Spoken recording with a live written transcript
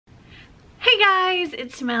Hey guys,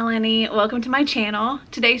 it's Melanie. Welcome to my channel.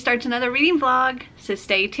 Today starts another reading vlog, so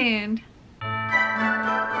stay tuned.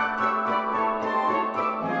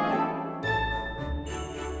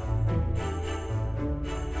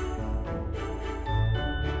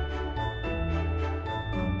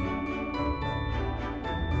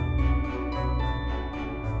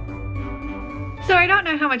 So I don't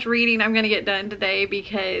know how much reading I'm gonna get done today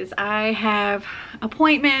because I have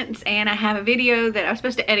appointments and I have a video that I was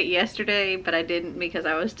supposed to edit yesterday, but I didn't because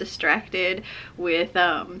I was distracted with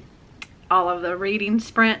all of the reading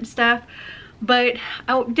sprint stuff. But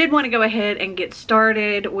I did want to go ahead and get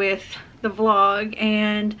started with the vlog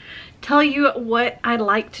and tell you what I'd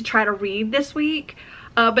like to try to read this week.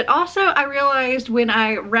 But also I realized when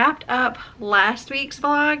I wrapped up last week's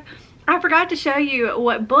vlog, I forgot to show you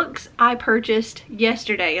what books I purchased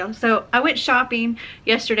yesterday. So I went shopping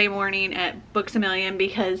yesterday morning at Books A Million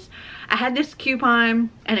because I had this coupon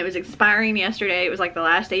and it was expiring yesterday. It was like the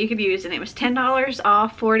last day you could use, and it was $10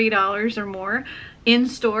 off $40 or more in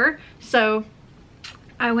store. So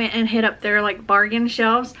I went and hit up their like bargain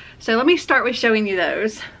shelves. So let me start with showing you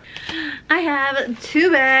those. I have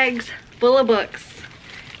 2 bags full of books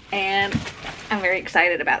and I'm very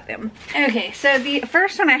excited about them. Okay, so the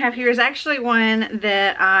first one I have here is actually one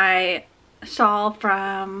that I saw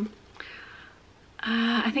from,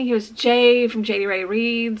 I think it was Jay from JD Ray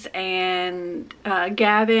Reads and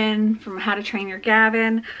Gavin from How to Train Your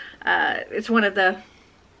Gavin. It's one of the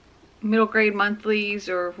middle grade monthlies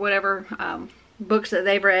or whatever books that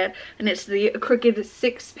they've read, and it's The Crooked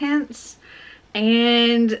Sixpence.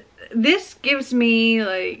 And this gives me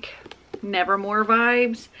like Nevermore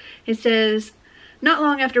vibes. It says, not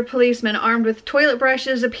long after policemen armed with toilet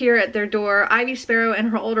brushes appear at their door, Ivy Sparrow and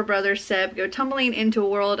her older brother Seb go tumbling into a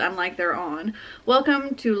world unlike their own.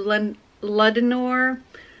 Welcome to Ludinor,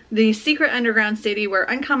 the secret underground city where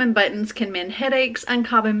uncommon buttons can mend headaches,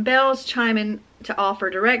 uncommon bells chime in to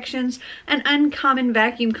offer directions, and uncommon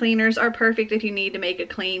vacuum cleaners are perfect if you need to make a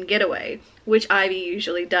clean getaway, which Ivy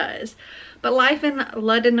usually does. But life in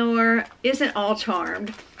Ludinor isn't all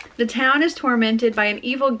charmed. The town is tormented by an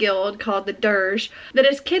evil guild called the Dirge that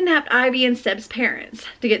has kidnapped Ivy and Seb's parents.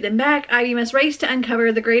 To get them back, Ivy must race to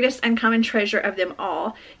uncover the greatest uncommon treasure of them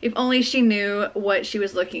all. If only she knew what she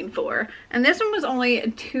was looking for. And this one was only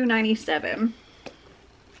 $2.97.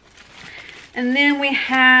 And then we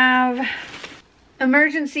have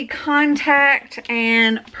Emergency Contact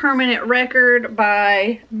and Permanent Record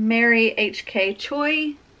by Mary H.K.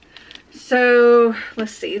 Choi. So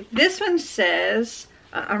let's see, this one says,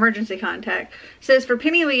 Emergency Contact says, for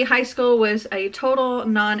Penny Lee, high school was a total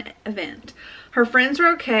non-event. Her friends were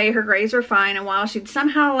okay, her grades were fine, and while she'd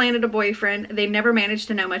somehow landed a boyfriend, they never managed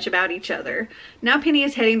to know much about each other. Now Penny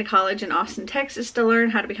is heading to college in Austin, Texas to learn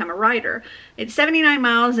how to become a writer. It's 79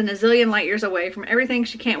 miles and a zillion light years away from everything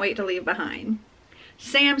she can't wait to leave behind.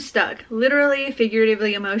 Sam's stuck, literally,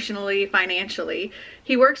 figuratively, emotionally, financially.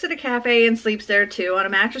 He works at a cafe and sleeps there too, on a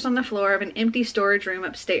mattress on the floor of an empty storage room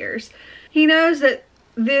upstairs. He knows that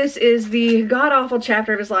this is the god-awful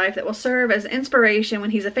chapter of his life that will serve as inspiration when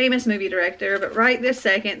he's a famous movie director, but right this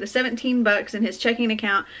second, the 17 bucks in his checking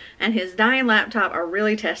account and his dying laptop are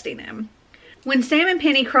really testing him. When Sam and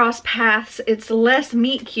Penny cross paths, it's less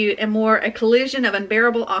meet-cute and more a collision of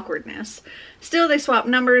unbearable awkwardness. Still, they swap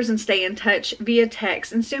numbers and stay in touch via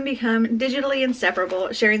text and soon become digitally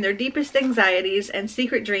inseparable, sharing their deepest anxieties and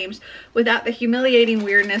secret dreams without the humiliating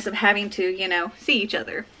weirdness of having to, you know, see each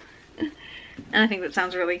other. And I think that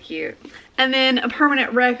sounds really cute. And then A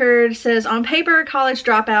Permanent Record says, on paper, college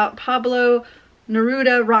dropout Pablo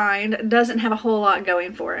Neruda Rind doesn't have a whole lot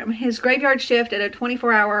going for him. His graveyard shift at a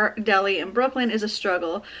 24-hour deli in Brooklyn is a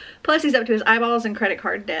struggle. Plus, he's up to his eyeballs in credit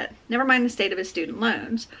card debt. Never mind the state of his student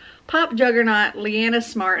loans. Pop juggernaut Leanna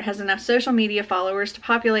Smart has enough social media followers to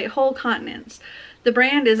populate whole continents. The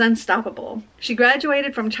brand is unstoppable. She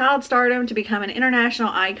graduated from child stardom to become an international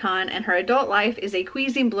icon, and her adult life is a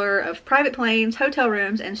queasy blur of private planes, hotel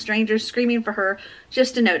rooms, and strangers screaming for her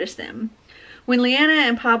just to notice them. When Leanna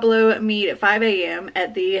and Pablo meet at 5 a.m.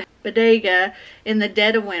 at the bodega in the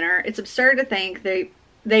dead of winter, it's absurd to think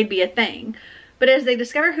they'd be a thing. But as they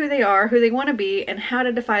discover who they are, who they want to be, and how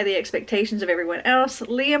to defy the expectations of everyone else,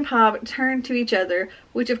 Lee and Pop turn to each other,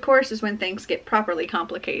 which of course is when things get properly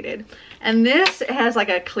complicated. And this has like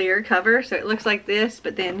a clear cover, so it looks like this,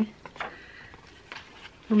 but then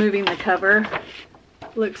removing the cover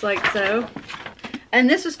looks like so. And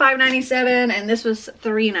this was $5.97 and this was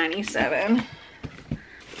 $3.97.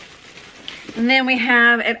 And then we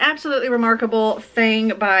have An Absolutely Remarkable Thing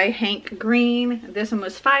by Hank Green. This one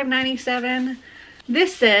was $5.97.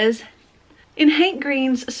 This says, In Hank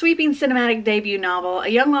Green's sweeping cinematic debut novel, a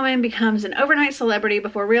young woman becomes an overnight celebrity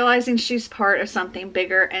before realizing she's part of something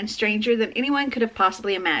bigger and stranger than anyone could have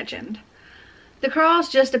possibly imagined. The Crawls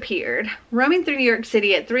just appeared. Roaming through New York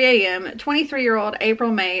City at 3 a.m., 23-year-old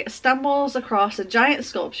April May stumbles across a giant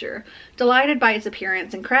sculpture, delighted by its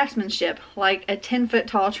appearance and craftsmanship, like a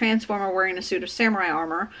 10-foot-tall transformer wearing a suit of samurai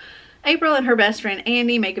armor. April and her best friend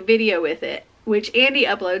Andy make a video with it, which Andy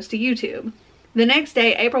uploads to YouTube. The next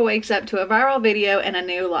day, April wakes up to a viral video and a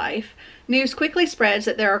new life. News quickly spreads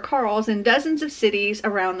that there are Carls in dozens of cities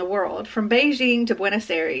around the world, from Beijing to Buenos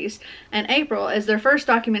Aires, and April, as their first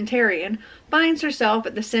documentarian, finds herself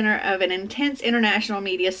at the center of an intense international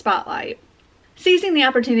media spotlight. Seizing the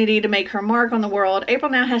opportunity to make her mark on the world, April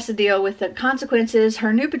now has to deal with the consequences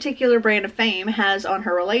her new particular brand of fame has on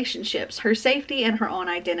her relationships, her safety, and her own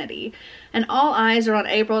identity. And all eyes are on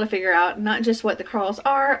April to figure out not just what the Crawls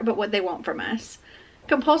are, but what they want from us.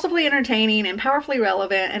 Compulsively entertaining and powerfully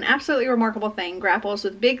relevant, an absolutely remarkable thing grapples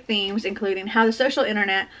with big themes including how the social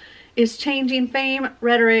internet is changing fame,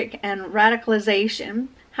 rhetoric, and radicalization,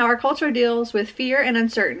 how our culture deals with fear and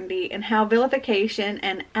uncertainty, and how vilification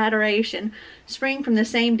and adoration spring from the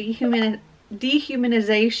same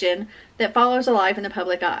dehumanization that follows a life in the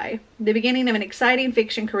public eye. The beginning of an exciting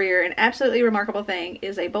fiction career, an absolutely remarkable thing,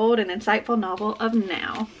 is a bold and insightful novel of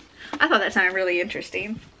now. I thought that sounded really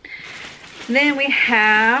interesting. Then we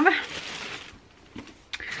have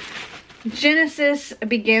Genesis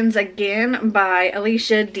Begins Again by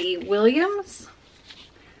Alicia D. Williams.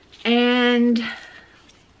 And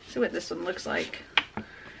see what this one looks like.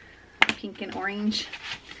 Pink and orange.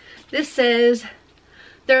 This says,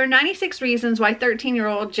 there are 96 reasons why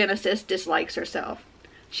 13-year-old Genesis dislikes herself.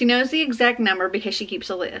 She knows the exact number because she keeps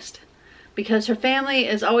a list. Because her family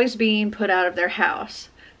is always being put out of their house.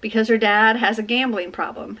 Because her dad has a gambling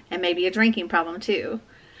problem, and maybe a drinking problem too.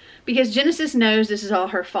 Because Genesis knows this is all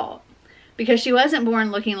her fault. Because she wasn't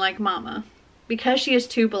born looking like Mama. Because she is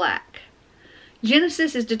too black.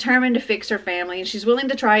 Genesis is determined to fix her family, and she's willing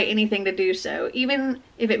to try anything to do so, even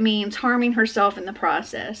if it means harming herself in the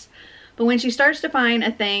process. But when she starts to find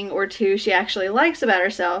a thing or two she actually likes about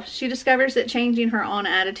herself, she discovers that changing her own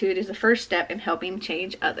attitude is the first step in helping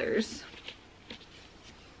change others.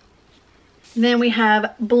 Then we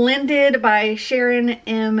have Blended by Sharon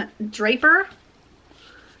M. Draper.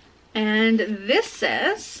 And this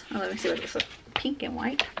says, oh, let me see what this looks like. Pink and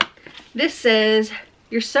white. This says,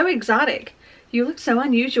 you're so exotic. You look so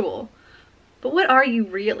unusual. But what are you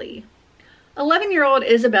really? 11-year-old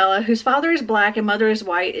Isabella, whose father is black and mother is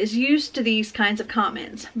white, is used to these kinds of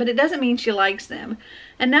comments, but it doesn't mean she likes them.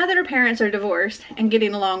 And now that her parents are divorced and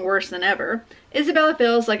getting along worse than ever, Isabella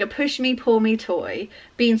feels like a push-me-pull-me toy.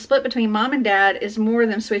 Being split between mom and dad is more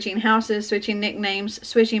than switching houses, switching nicknames,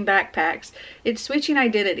 switching backpacks. It's switching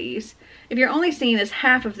identities. If you're only seen as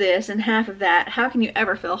half of this and half of that, how can you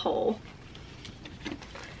ever feel whole?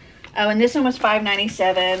 Oh, and this one was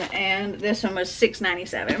 $5.97 and this one was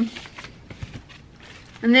 $6.97.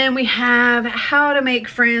 And then we have How to Make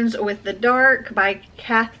Friends with the Dark by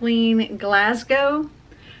Kathleen Glasgow.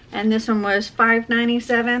 And this one was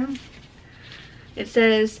 $5.97. It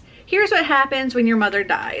says, here's what happens when your mother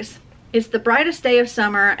dies. It's the brightest day of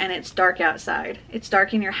summer and it's dark outside. It's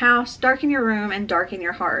dark in your house, dark in your room, and dark in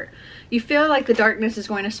your heart. You feel like the darkness is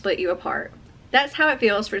going to split you apart. That's how it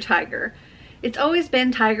feels for Tiger. It's always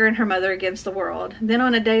been Tiger and her mother against the world. Then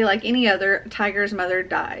on a day like any other, Tiger's mother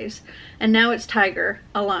dies. And now it's Tiger,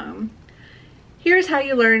 alone. Here's how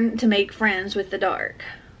you learn to make friends with the dark.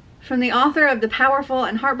 From the author of the powerful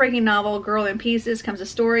and heartbreaking novel Girl in Pieces comes a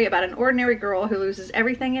story about an ordinary girl who loses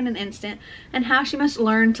everything in an instant and how she must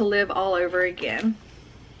learn to live all over again.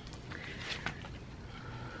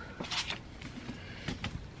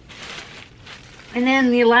 And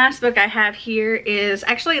then the last book I have here is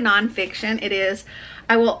actually a nonfiction. It is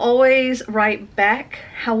I Will Always Write Back,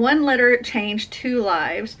 How One Letter Changed Two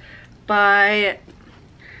Lives by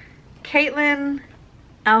Caitlin,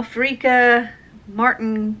 Alfrika,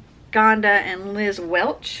 Martin Gonda, and Liz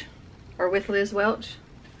Welch, or with Liz Welch.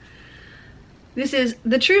 This is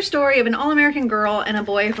the true story of an all-American girl and a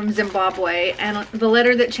boy from Zimbabwe and the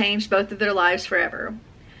letter that changed both of their lives forever.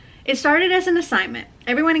 It started as an assignment.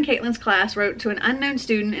 Everyone in Caitlin's class wrote to an unknown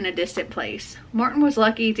student in a distant place. Martin was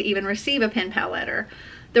lucky to even receive a pen pal letter.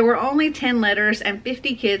 There were only 10 letters and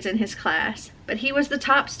 50 kids in his class, but he was the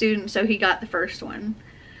top student, so he got the first one.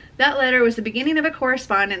 That letter was the beginning of a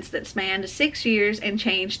correspondence that spanned 6 years and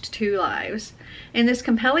changed 2 lives. In this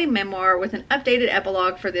compelling memoir with an updated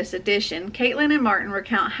epilogue for this edition, Caitlin and Martin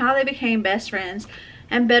recount how they became best friends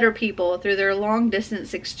and better people through their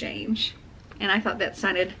long-distance exchange. And I thought that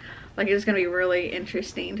sounded like it was going to be really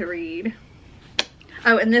interesting to read.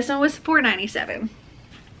 Oh, and this one was $4.97.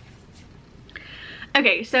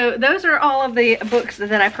 Okay, so those are all of the books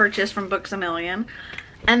that I purchased from Books A Million.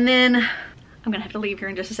 And then I'm gonna have to leave here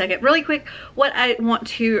in just a second. Really quick, what I want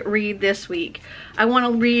to read this week. I want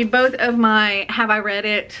to read both of my Have I Read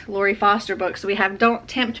It Lori Foster books. We have Don't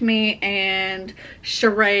Tempt Me and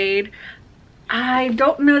Charade. I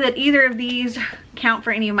don't know that either of these count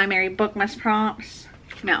for any of my Merry Bookmas prompts.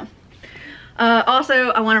 No. Also,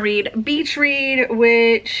 I want to read Beach Read,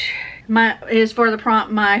 which is for the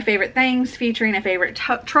prompt My Favorite Things, featuring a favorite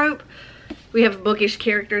trope. We have bookish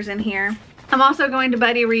characters in here. I'm also going to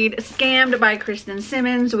buddy read Scammed by Kristen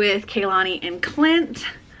Simmons with Kaylani and Clint.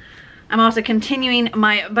 I'm also continuing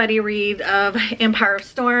my buddy read of Empire of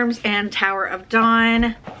Storms and Tower of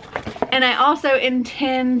Dawn. And I also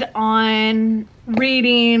intend on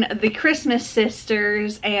reading The Christmas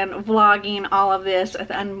Sisters and vlogging all of this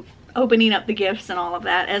with opening up the gifts and all of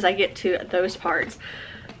that as I get to those parts.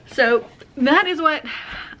 So that is what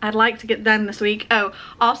I'd like to get done this week. Oh,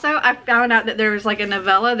 also I found out that there's like a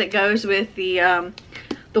novella that goes with the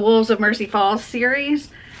Wolves of Mercy Falls series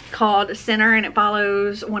called Sinner, and it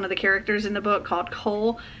follows one of the characters in the book called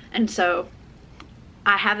Cole. And so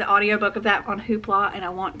I have the audiobook of that on Hoopla, and I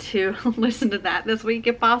want to listen to that this week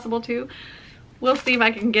if possible too. We'll see if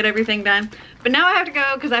I can get everything done. But now I have to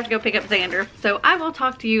go because I have to go pick up Xander. So I will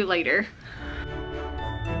talk to you later.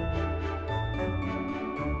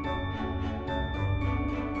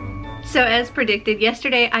 So as predicted,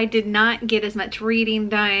 yesterday I did not get as much reading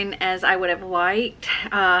done as I would have liked.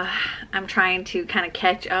 I'm trying to kind of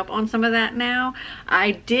catch up on some of that now.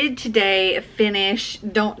 I did today finish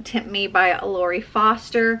Don't Tempt Me by Lori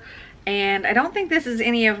Foster, and I don't think this is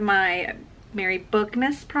any of my Merry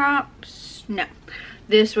Bookmas prompts. No,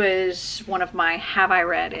 this was one of my Have I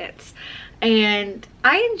Read It's. And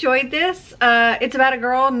I enjoyed this. It's about a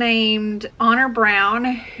girl named Honor Brown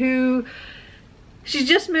who she's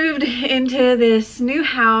just moved into this new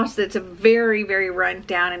house that's very, very run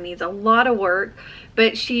down and needs a lot of work.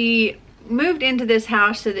 But she moved into this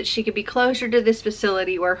house so that she could be closer to this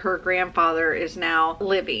facility where her grandfather is now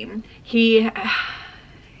living. He's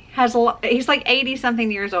like 80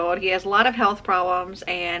 something years old. He has a lot of health problems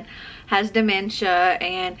and has dementia,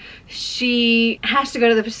 and she has to go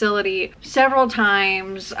to the facility several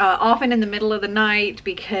times, often in the middle of the night,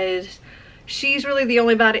 because she's really the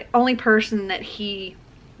only person that he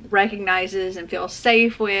recognizes and feels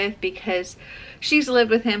safe with, because she's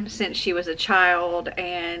lived with him since she was a child,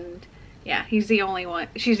 and yeah, she's the only one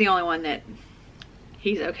that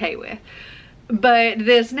he's okay with. But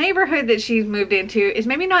this neighborhood that she's moved into is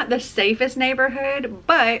maybe not the safest neighborhood,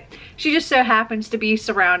 but she just so happens to be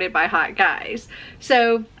surrounded by hot guys.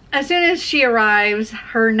 So as soon as she arrives,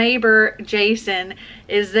 her neighbor Jason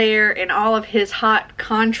is there in all of his hot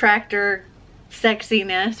contractor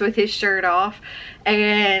sexiness with his shirt off,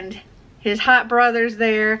 and his hot brother's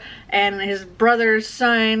there, and his brother's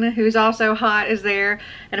son, who's also hot, is there,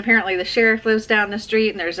 and apparently the sheriff lives down the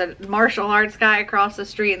street, and there's a martial arts guy across the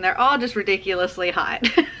street, and they're all just ridiculously hot.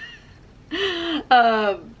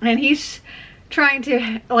 And he's trying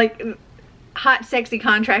to, like, hot sexy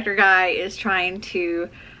contractor guy is trying to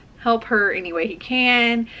help her any way he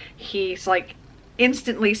can. He's like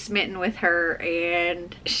instantly smitten with her,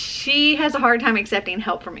 and she has a hard time accepting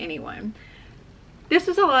help from anyone. This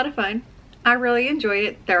was a lot of fun. I really enjoyed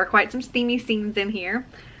it. There are quite some steamy scenes in here.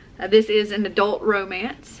 This is an adult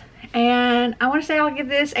romance, and I want to say I'll give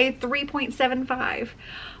this a 3.75.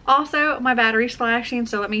 Also, my battery's flashing,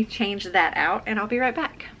 so let me change that out and I'll be right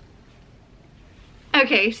back.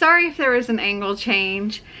 Okay, sorry if there was an angle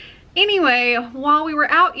change. Anyway, while we were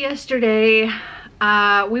out yesterday,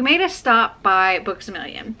 we made a stop by Books A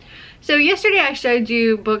Million. So yesterday I showed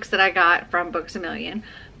you books that I got from Books A Million.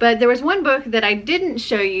 But there was one book that I didn't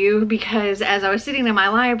show you because as I was sitting in my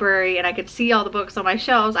library and I could see all the books on my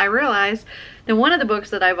shelves, I realized that one of the books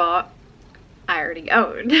that I bought, I already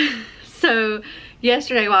owned. So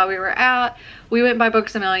yesterday while we were out, we went by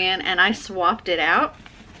Books A Million and I swapped it out.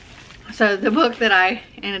 So the book that I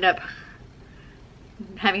ended up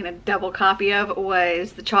having a double copy of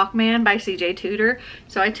was The Chalk Man by C.J. Tudor.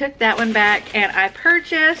 So I took that one back and I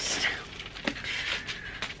purchased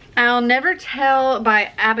I'll Never Tell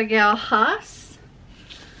by Abigail Haas.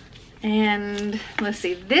 And let's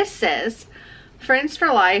see, this says Friends for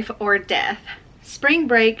Life or Death. Spring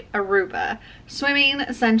break, Aruba. Swimming,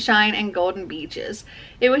 sunshine, and golden beaches.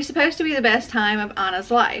 It was supposed to be the best time of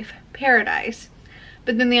Anna's life. Paradise.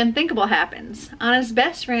 But then the unthinkable happens. Anna's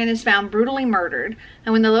best friend is found brutally murdered,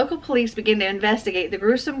 and when the local police begin to investigate the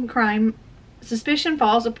gruesome crime, suspicion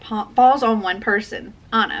falls on one person,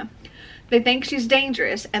 Anna. They think she's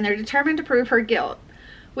dangerous, and they're determined to prove her guilt.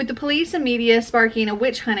 With the police and media sparking a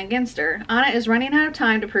witch hunt against her, Anna is running out of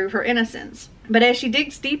time to prove her innocence. But as she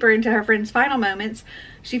digs deeper into her friend's final moments,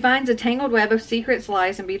 she finds a tangled web of secrets,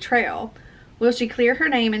 lies, and betrayal. Will she clear her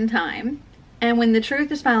name in time? And when the truth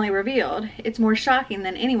is finally revealed, it's more shocking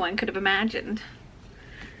than anyone could have imagined.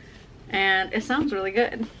 And it sounds really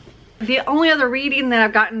good. The only other reading that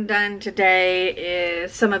I've gotten done today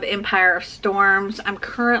is some of Empire of Storms. I'm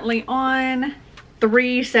currently on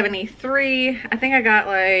 373. I think I got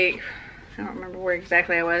like, I don't remember where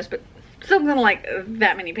exactly I was, but something like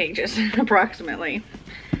that many pages approximately.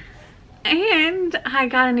 And I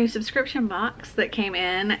got a new subscription box that came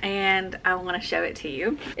in and I want to show it to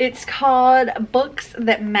you. It's called Books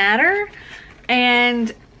That Matter,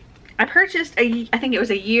 and I purchased I think it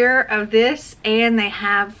was a year of this, and they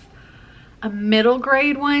have a middle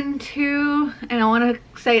grade one too, and I want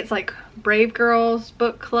to say it's like Brave Girls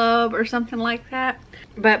Book Club or something like that.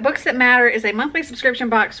 But Books That Matter is a monthly subscription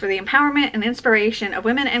box for the empowerment and inspiration of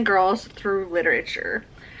women and girls through literature.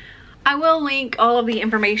 I will link all of the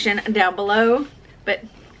information down below, but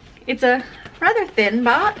it's a rather thin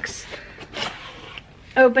box.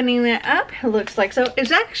 Opening it up, it looks like so.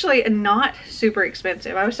 It's actually not super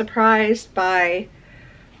expensive. I was surprised by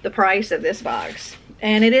the price of this box.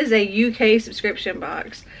 And it is a UK subscription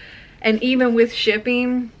box. And even with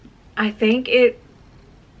shipping, I think it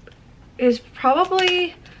is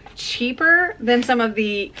probably cheaper than some of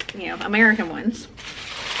the, you know, American ones.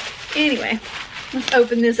 Anyway, let's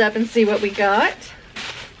open this up and see what we got.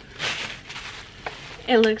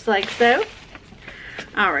 It looks like so.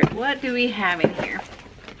 All right, what do we have in here?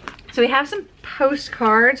 So we have some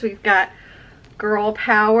postcards. We've got Girl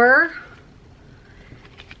Power,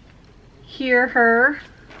 Hear Her,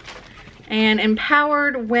 and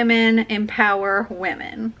Empowered Women Empower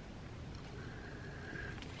Women.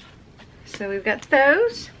 So we've got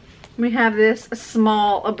those. We have this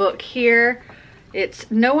small book here. It's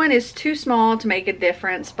No One Is Too Small to Make a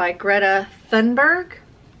Difference by Greta Thunberg.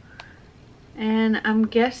 And I'm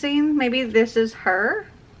guessing maybe this is her.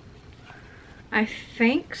 I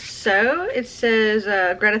think so. It says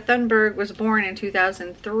Greta Thunberg was born in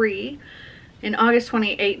 2003. In August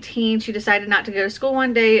 2018, she decided not to go to school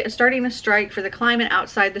one day, starting a strike for the climate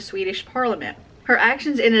outside the Swedish parliament. Her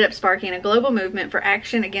actions ended up sparking a global movement for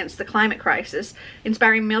action against the climate crisis,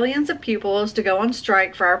 inspiring millions of pupils to go on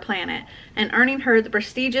strike for our planet, and earning her the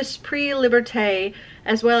prestigious Prix Liberté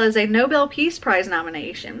as well as a Nobel Peace Prize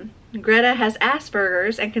nomination. Greta has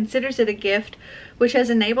Asperger's and considers it a gift which has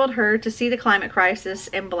enabled her to see the climate crisis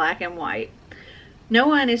in black and white. No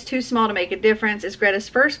One Is Too Small to Make a Difference is Greta's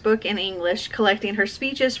first book in English, collecting her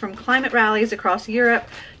speeches from climate rallies across Europe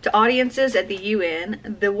to audiences at the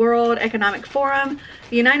UN, the World Economic Forum,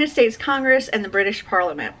 the United States Congress, and the British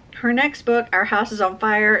Parliament. Her next book, Our House is on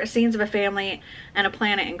Fire, Scenes of a Family and a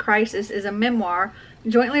Planet in Crisis, is a memoir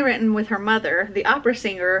jointly written with her mother, the opera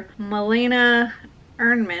singer Malena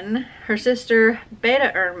Ernman, her sister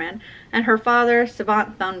Beta Ernman, and her father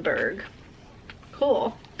Savant Thunberg.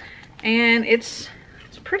 Cool. And it's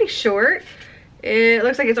pretty short. It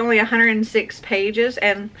looks like it's only 106 pages,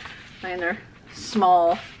 and they're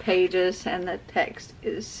small pages, and the text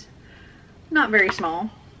is not very small.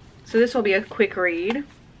 So this will be a quick read.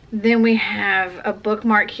 Then we have a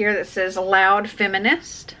bookmark here that says Loud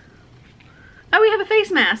Feminist. Oh, we have a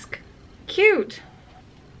face mask. Cute.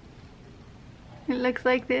 It looks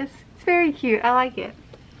like this. It's very cute. I like it.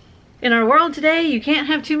 In our world today, you can't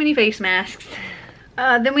have too many face masks.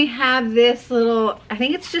 Then we have this little, I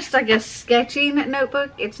think it's just like a sketching notebook.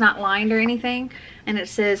 It's not lined or anything. And it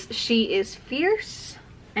says, She is Fierce.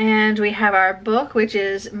 And we have our book, which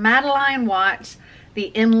is Madeline Watts' The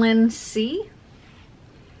Inland Sea.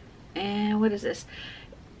 And what is this?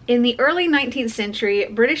 In the early 19th century,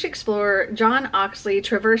 British explorer John Oxley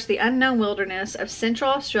traversed the unknown wilderness of Central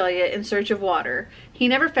Australia in search of water. He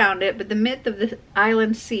never found it, but the myth of the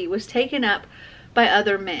inland sea was taken up by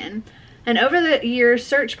other men. And over the years,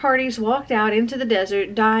 search parties walked out into the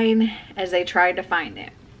desert, dying as they tried to find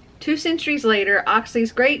it. 2 centuries later,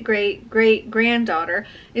 Oxley's great-great-great-granddaughter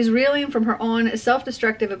is reeling from her own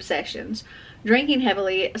self-destructive obsessions, drinking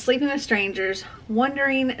heavily, sleeping with strangers,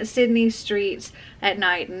 wandering Sydney's streets at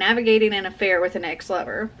night, and navigating an affair with an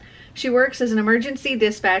ex-lover. She works as an emergency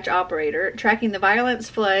dispatch operator, tracking the violence,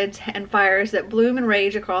 floods, and fires that bloom and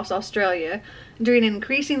rage across Australia during an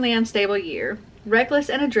increasingly unstable year. Reckless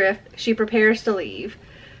and adrift, she prepares to leave.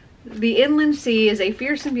 The Inland Sea is a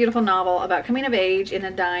fierce and beautiful novel about coming of age in a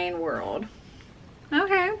dying world.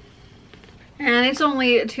 Okay. And it's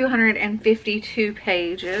only 252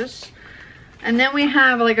 pages. And then we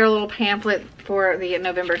have like our little pamphlet for the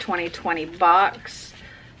November 2020 box.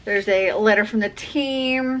 There's a letter from the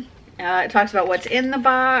team. It talks about what's in the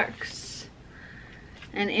box.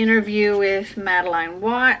 An interview with Madeline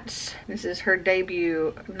Watts. This is her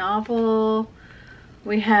debut novel.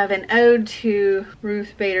 We have an ode to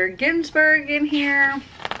Ruth Bader Ginsburg in here.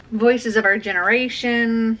 Voices of Our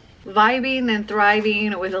Generation. Vibing and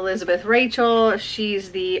Thriving with Elizabeth Rachel.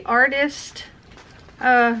 She's the artist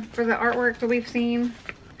for the artwork that we've seen.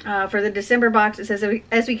 For the December box, it says,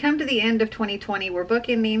 as we come to the end of 2020, we're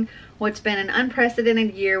bookending what's been an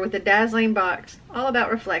unprecedented year with a dazzling box all about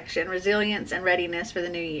reflection, resilience, and readiness for the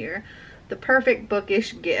new year. The perfect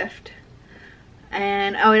bookish gift.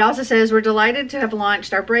 And oh, it also says, we're delighted to have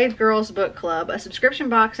launched our Brave Girls Book Club, a subscription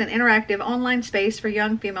box and interactive online space for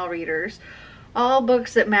young female readers. All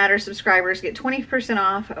Books That Matter subscribers get 20%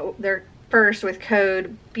 off their first with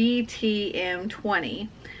code BTM20.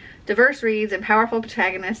 Diverse reads and powerful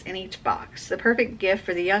protagonists in each box. The perfect gift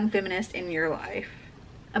for the young feminist in your life.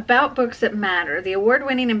 About Books That Matter, the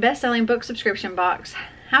award-winning and best-selling book subscription box.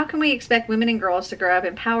 How can we expect women and girls to grow up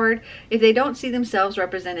empowered if they don't see themselves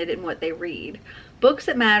represented in what they read? Books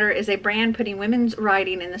That Matter is a brand putting women's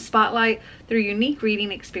writing in the spotlight through unique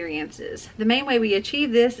reading experiences. The main way we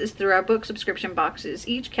achieve this is through our book subscription boxes,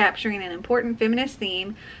 each capturing an important feminist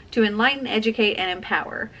theme to enlighten, educate, and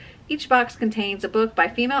empower. Each box contains a book by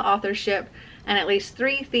female authorship and at least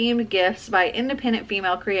 3 themed gifts by independent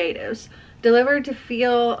female creatives, delivered to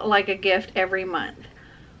feel like a gift every month.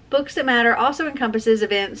 Books That Matter also encompasses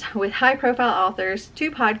events with high-profile authors,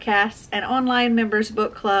 2 podcasts, an online members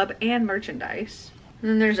book club, and merchandise. And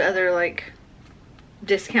then there's other like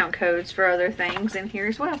discount codes for other things in here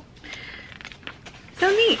as well. So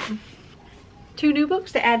neat. 2 new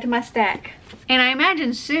books to add to my stack. And I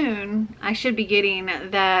imagine soon I should be getting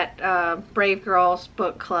that Brave Girls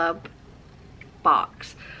Book Club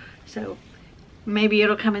box. So maybe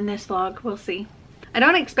it'll come in this vlog. We'll see. I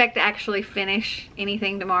don't expect to actually finish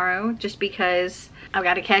anything tomorrow just because I've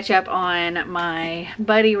got to catch up on my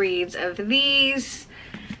buddy reads of these.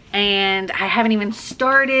 And I haven't even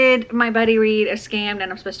started my buddy read of Scammed, and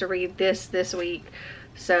I'm supposed to read this week.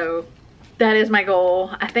 So that is my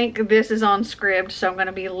goal. I think this is on script, so I'm going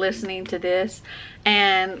to be listening to this.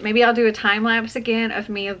 And maybe I'll do a time lapse again of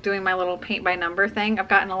me doing my little paint by number thing. I've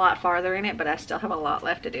gotten a lot farther in it, but I still have a lot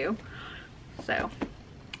left to do. So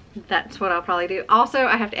that's what I'll probably do. Also,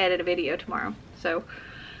 I have to edit a video tomorrow, so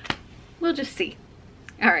we'll just see.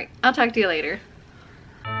 All right, I'll talk to you later.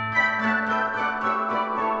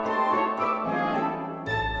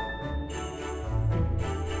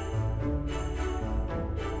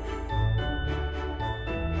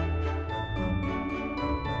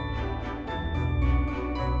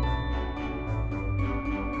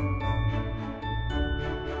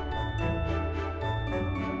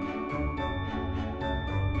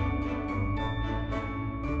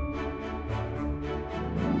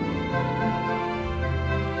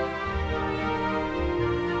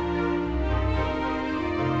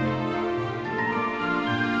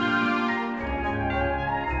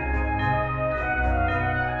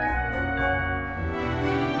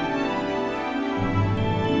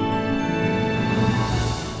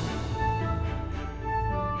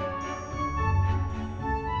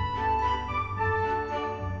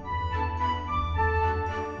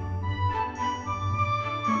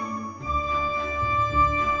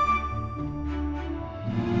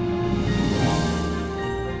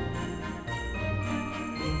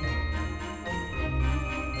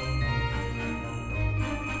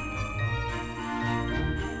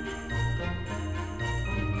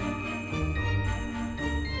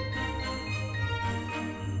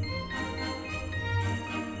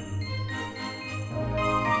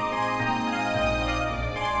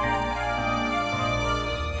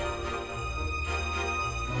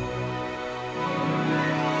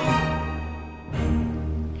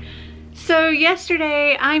 So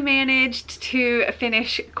yesterday I managed to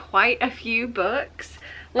finish quite a few books.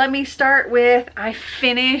 Let me start with, I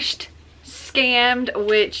finished Scammed,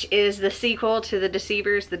 which is the sequel to The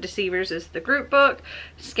Deceivers. The Deceivers is the group book.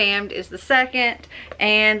 Scammed is the second.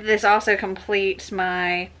 And this also completes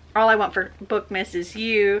my All I Want for Bookmas Is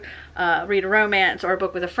You, read a romance or a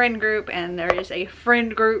book with a friend group. And there is a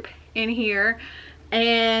friend group in here.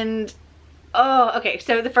 And, oh, okay.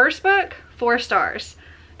 So the first book, 4 stars.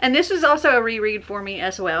 And this was also a reread for me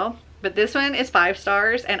as well. But this one is 5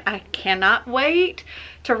 stars. And I cannot wait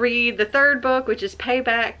to read the third book, which is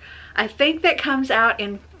Payback. I think that comes out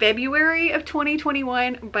in February of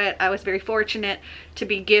 2021, but I was very fortunate to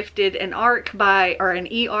be gifted an ARC by, or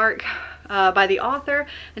an e-ARC by the author.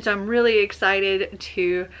 And so I'm really excited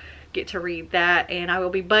to get to read that, and I will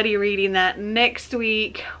be buddy reading that next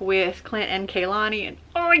week with Clint and Kaylani, and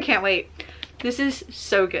oh, I can't wait. This is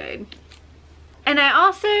so good. And I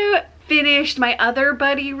also finished my other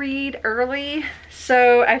buddy read early.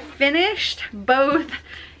 So I finished both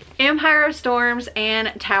Empire of Storms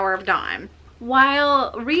and Tower of Dawn.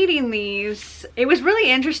 While reading these, it was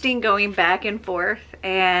really interesting going back and forth,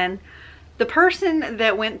 and the person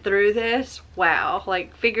that went through this, wow,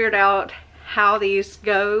 like figured out how these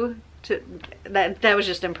go to, that was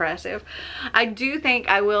just impressive. I do think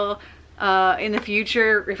I will in the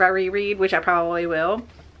future, if I reread, which I probably will,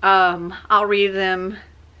 I'll read them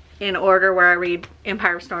in order where I read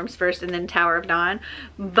Empire of Storms first and then Tower of Dawn,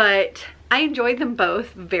 but I enjoyed them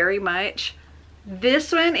both very much.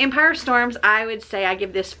 This one, Empire of Storms, I would say I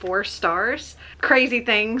give this 4 stars. Crazy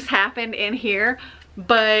things happened in here,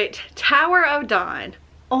 but Tower of Dawn,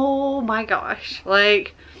 oh my gosh.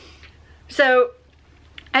 Like, so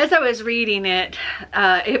as I was reading it,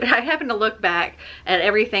 I happened to look back at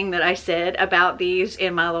everything that I said about these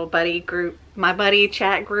in my little buddy group, my buddy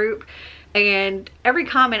chat group, and every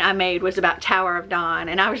comment I made was about Tower of Dawn,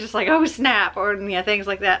 and I was just like, oh snap, or yeah, things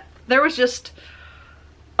like that. There was just,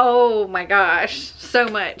 oh my gosh, so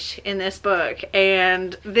much in this book,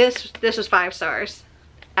 and this was 5 stars.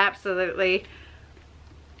 Absolutely.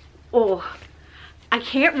 Oh, I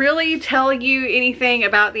can't really tell you anything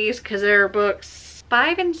about these because they're books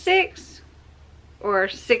 5 and 6 or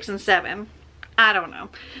 6 and 7, I don't know,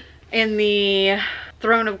 in the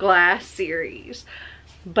Throne of Glass series.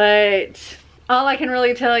 But all I can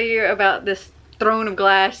really tell you about this Throne of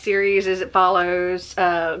Glass series is it follows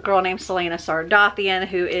a girl named Selena Sardathian,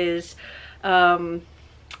 who is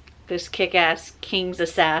this kick-ass king's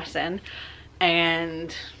assassin,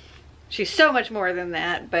 and she's so much more than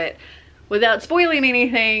that. But without spoiling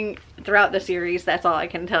anything throughout the series, that's all I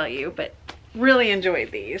can tell you. But really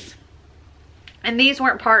enjoyed these. And these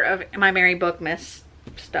weren't part of my Merry Bookmas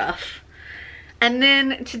stuff. And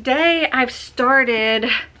then today I've started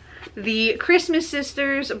The Christmas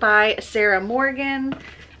Sisters by Sarah Morgan.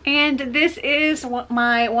 And this is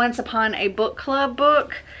my Once Upon a Book Club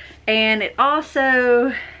book. And it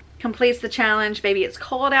also completes the challenge, Baby It's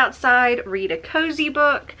Cold Outside, Read a Cozy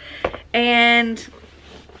Book. And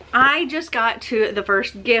I just got to the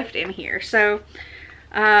first gift in here. So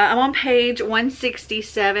I'm on page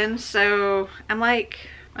 167, so I'm like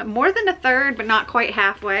more than a third, but not quite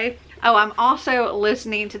halfway. Oh, I'm also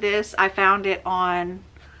listening to this. I found it on,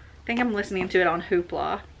 I think I'm listening to it on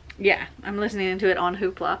Hoopla. Yeah, I'm listening to it on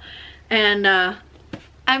Hoopla. And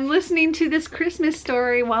I'm listening to this Christmas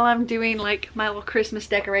story while I'm doing like my little Christmas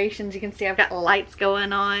decorations. You can see I've got lights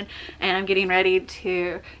going on, and I'm getting ready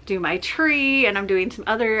to do my tree, and I'm doing some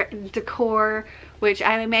other decor, which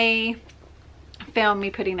I may film me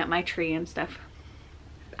putting up my tree and stuff.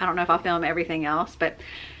 I don't know if I'll film everything else, but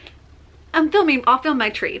I'll film my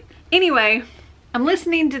tree. Anyway, I'm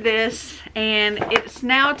listening to this, and it's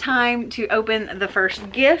now time to open the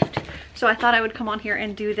first gift. So I thought I would come on here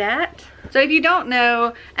and do that. So if you don't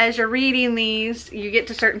know, as you're reading these, you get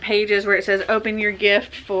to certain pages where it says open your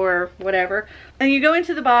gift for whatever. And you go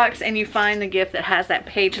into the box and you find the gift that has that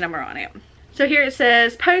page number on it. So here it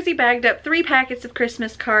says, Posy bagged up 3 packets of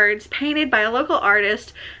Christmas cards painted by a local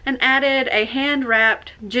artist and added a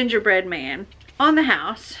hand-wrapped gingerbread man. On the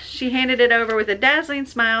house, she handed it over with a dazzling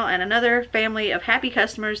smile, and another family of happy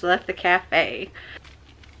customers left the cafe.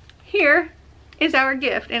 Here is our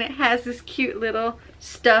gift, and it has this cute little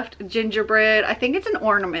stuffed gingerbread. I think it's an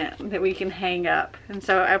ornament that we can hang up, and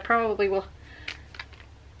so I probably will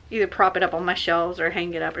either prop it up on my shelves or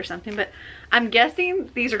hang it up or something, but I'm guessing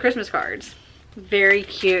these are Christmas cards. Very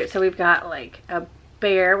cute. So we've got like a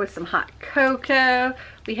bear with some hot cocoa.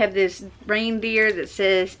 We have this reindeer that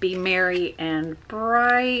says be merry and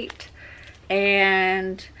bright,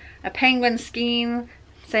 and a penguin skiing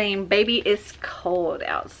saying baby it's cold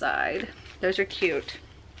outside. Those are cute.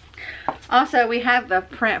 Also, we have the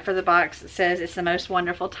print for the box that says it's the most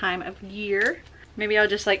wonderful time of year. Maybe I'll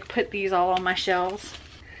just like put these all on my shelves,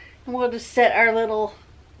 and we'll just set our little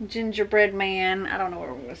gingerbread man. I don't know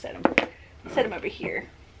where we're gonna set him. Set him over here.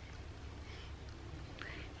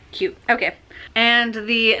 Cute. Okay. And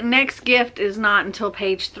the next gift is not until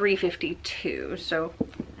page 352. So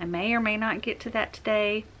I may or may not get to that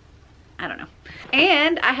today. I don't know.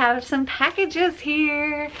 And I have some packages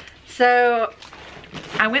here. So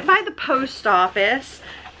I went by the post office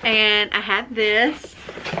and I had this,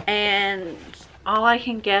 and all I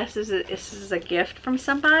can guess is that this is a gift from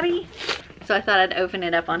somebody. So I thought I'd open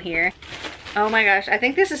it up on here. Oh my gosh, I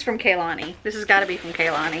think this is from Kaylani. This has got to be from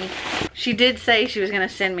Kaylani. She did say she was going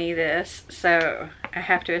to send me this, so I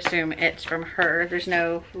have to assume it's from her. There's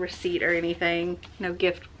no receipt or anything, no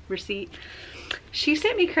gift receipt. She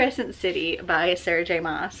sent me Crescent City by Sarah J.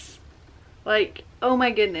 Maas. Like, oh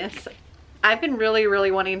my goodness. I've been really, really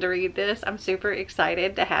wanting to read this. I'm super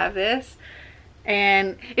excited to have this.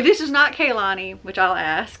 And if this is not Kaylani, which I'll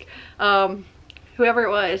ask, whoever it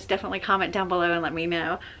was, definitely comment down below and let me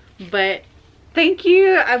know. But thank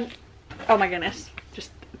you. Oh my goodness.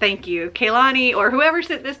 Just thank you. Kaylani or whoever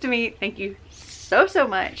sent this to me, thank you so, so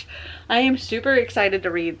much. I am super excited to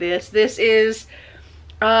read this. This is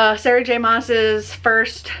Sarah J. Maas's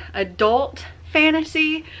first adult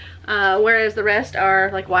fantasy, whereas the rest are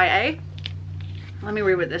like YA. Let me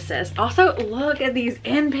read what this says. Also, look at these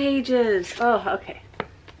end pages. Oh, okay.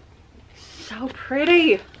 So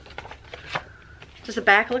pretty. Does the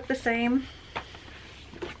back look the same?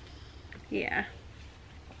 Yeah.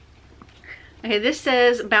 Okay, this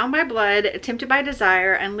says, bound by blood, tempted by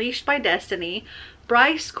desire, unleashed by destiny,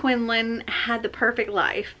 Bryce Quinlan had the perfect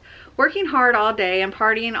life, working hard all day and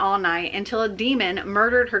partying all night until a demon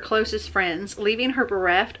murdered her closest friends, leaving her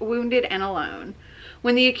bereft, wounded, and alone.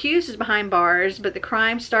 When the accused is behind bars, but the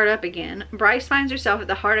crimes start up again, Bryce finds herself at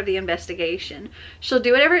the heart of the investigation. She'll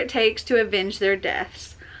do whatever it takes to avenge their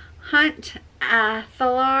deaths. Hunt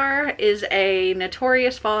Athalar is a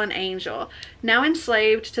notorious fallen angel, now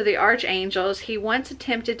enslaved to the archangels he once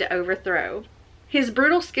attempted to overthrow. His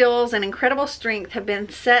brutal skills and incredible strength have been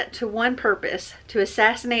set to one purpose, to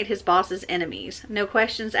assassinate his boss's enemies, no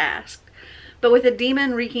questions asked. But with a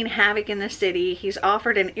demon wreaking havoc in the city, he's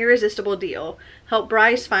offered an irresistible deal. Help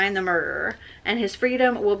Bryce find the murderer, and his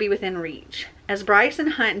freedom will be within reach. As Bryce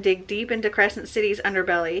and Hunt dig deep into Crescent City's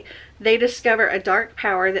underbelly, they discover a dark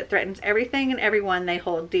power that threatens everything and everyone they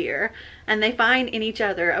hold dear, and they find in each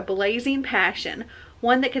other a blazing passion,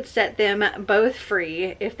 one that could set them both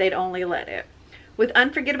free if they'd only let it. With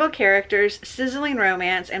unforgettable characters, sizzling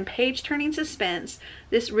romance, and page-turning suspense,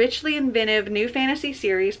 this richly inventive new fantasy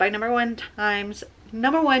series by number one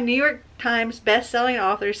New York Times best-selling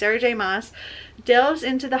author Sarah J. Maas delves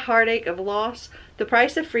into the heartache of loss, the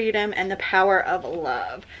price of freedom, and the power of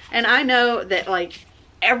love. And I know that like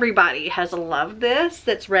everybody has loved this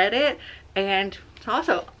that's read it, and it's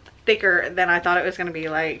also thicker than I thought it was going to be.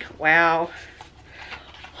 Like, wow.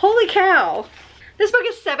 Holy cow. This book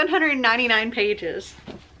is 799 pages.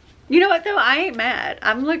 You know what though? I ain't mad.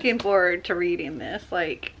 I'm looking forward to reading this.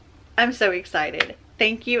 Like, I'm so excited.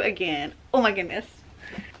 Thank you again. Oh my goodness.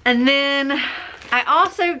 And then I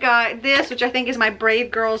also got this, which I think is my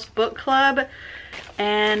Brave Girls book club.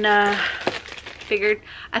 And figured,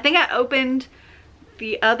 I think I opened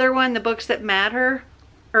the other one, the Books That Matter,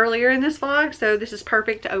 earlier in this vlog. So this is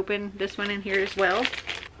perfect to open this one in here as well.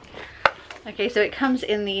 Okay, so it comes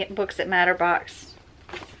in the Books That Matter box.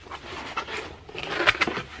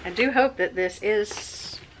 I do hope that this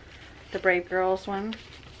is the Brave Girls one.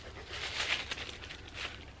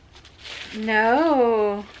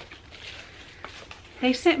 No.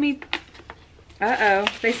 They sent me... Uh-oh.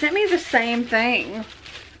 They sent me the same thing.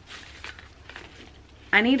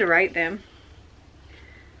 I need to write them.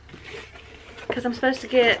 Because I'm supposed to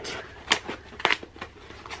get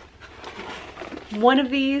one of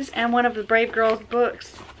these and one of the Brave Girls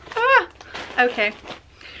books. Ah! Okay.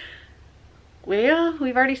 Well,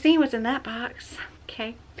 we've already seen what's in that box.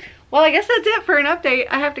 Okay. Well, I guess that's it for an update.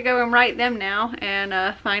 I have to go and write them now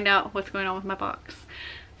and find out what's going on with my box.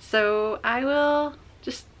 So I will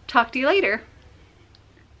just talk to you later.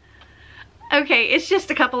 Okay, it's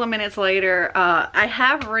just a couple of minutes later. I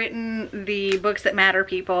have written the Books That Matter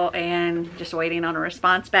people and just waiting on a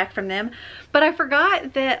response back from them. But I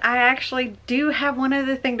forgot that I actually do have one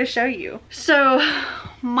other thing to show you. So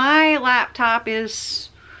my laptop is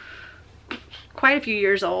quite a few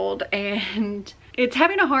years old and it's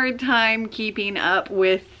having a hard time keeping up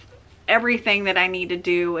with everything that I need to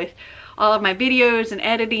do with all of my videos and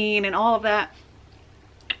editing and all of that,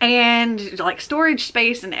 and like storage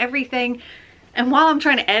space and everything. And while I'm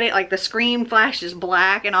trying to edit, like the screen flashes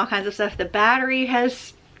black and all kinds of stuff. The battery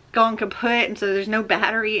has gone kaput, and so there's no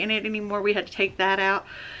battery in it anymore. We had to take that out.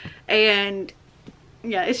 And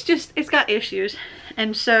yeah, it's got issues.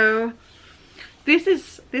 And so this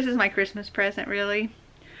is my Christmas present, really.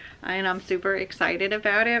 And I'm super excited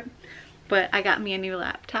about it. But I got me a new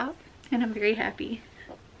laptop and I'm very happy.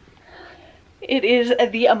 It is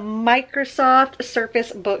the Microsoft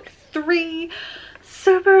Surface Book 3.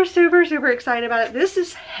 Super, super, super excited about it. This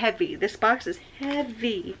is heavy. This box is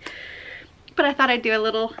heavy. But I thought I'd do a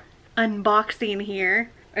little unboxing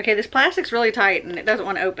here. Okay, this plastic's really tight and it doesn't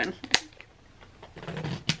want to open.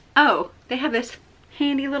 Oh, they have this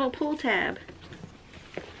handy little pull tab.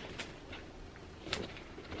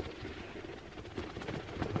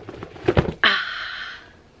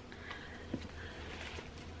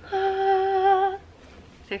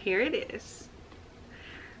 here it is.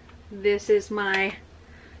 This is my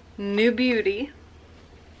new beauty.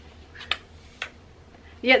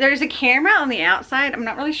 Yeah, there's a camera on the outside. I'm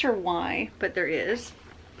not really sure why, but there is.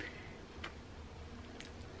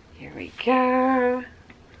 Here we go.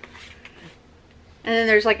 And then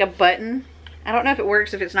there's like a button. I don't know if it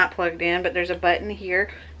works if it's not plugged in, but there's a button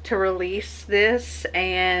here to release this,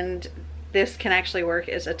 and this can actually work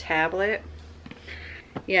as a tablet.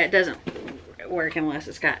 Yeah, it doesn't work unless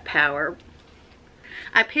it's got power.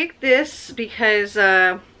 I picked this because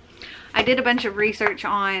I did a bunch of research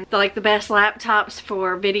on the best laptops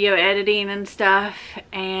for video editing and stuff,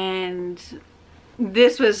 and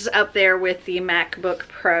this was up there with the MacBook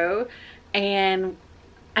Pro, and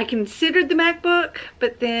I considered the MacBook,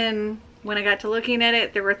 but then when I got to looking at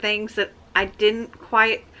it, there were things that I didn't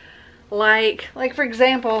quite like. Like, for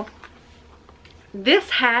example,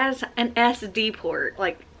 this has an SD port,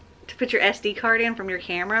 like to put your SD card in from your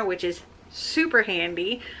camera, which is super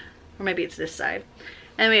handy. Or maybe it's this side.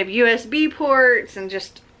 And we have USB ports and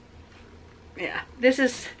just, yeah, this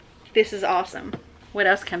is awesome. What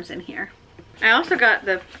else comes in here? I also got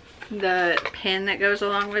the pen that goes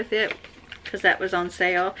along with it, because that was on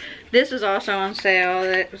sale. This was also on sale.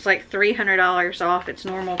 It was like $300 off its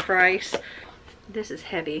normal price. This is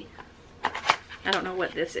heavy. I don't know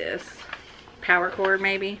what this is. Power cord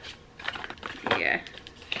maybe? Yeah.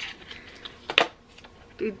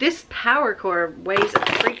 Dude, this power cord weighs a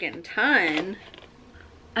freaking ton.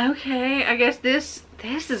 Okay, I guess this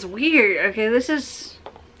is weird. Okay, this is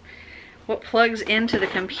what plugs into the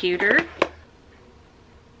computer.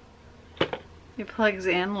 It plugs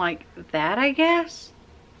in like that, I guess.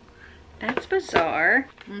 That's bizarre.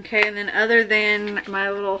 Okay, and then other than my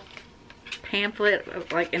little pamphlet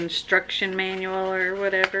of like instruction manual or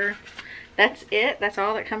whatever, that's it. That's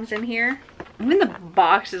all that comes in here. I mean, the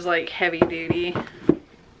box is like heavy duty.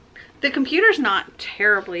 The computer's not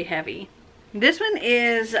terribly heavy. This one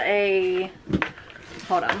is a,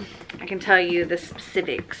 hold on, I can tell you the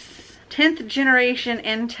specifics. 10th generation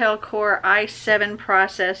Intel Core i7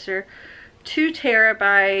 processor, 2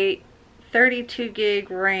 terabyte, 32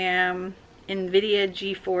 gig RAM, NVIDIA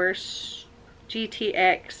GeForce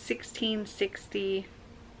GTX 1660.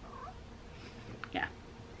 Yeah.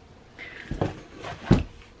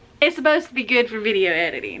 It's supposed to be good for video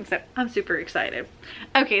editing, so I'm super excited.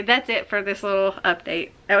 Okay, that's it for this little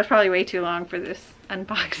update. That was probably way too long for this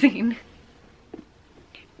unboxing.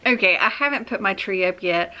 Okay, I haven't put my tree up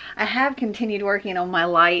yet. I have continued working on my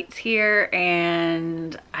lights here,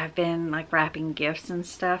 and I've been like wrapping gifts and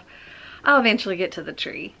stuff. I'll eventually get to the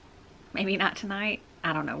tree. Maybe not tonight.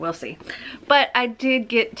 I don't know, we'll see. But I did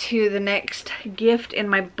get to the next gift in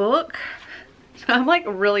my book. So I'm like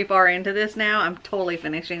really far into this now. I'm totally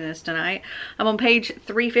finishing this tonight. I'm on page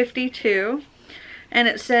 352, and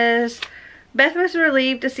it says, Beth was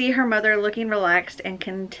relieved to see her mother looking relaxed and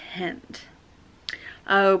content.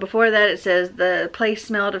 Oh, before that it says the place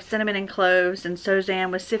smelled of cinnamon and cloves, and Suzanne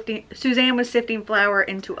was sifting flour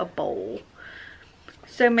into a bowl.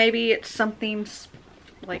 So maybe it's something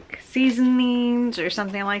like seasonings or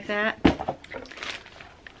something like that.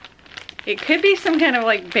 It could be some kind of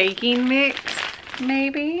like baking mix,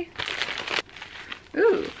 maybe.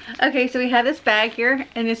 Ooh, okay, so we have this bag here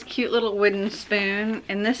and this cute little wooden spoon,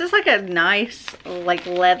 and this is like a nice like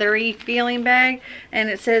leathery feeling bag, and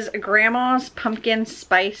it says Grandma's Pumpkin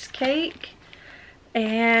Spice Cake,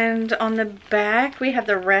 and on the back we have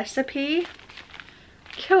the recipe.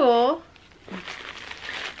 Cool.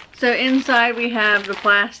 So inside we have the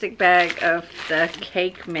plastic bag of the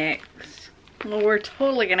cake mix. Well, we're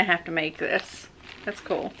totally gonna have to make this. That's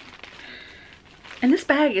cool. And this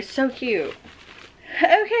bag is so cute.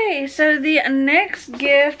 Okay, so the next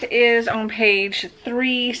gift is on page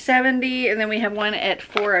 370, and then we have one at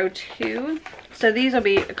 402. So these will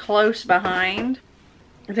be close behind.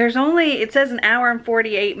 There's only, it says an hour and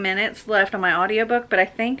 48 minutes left on my audiobook, but I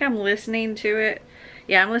think I'm listening to it.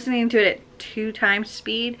 Yeah, I'm listening to it at 2 times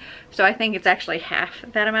speed, so I think it's actually half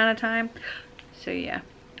that amount of time. So yeah,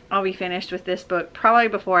 I'll be finished with this book probably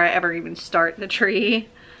before I ever even start the tree.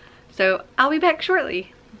 So I'll be back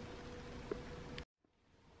shortly.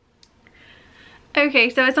 Okay,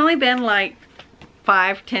 so it's only been like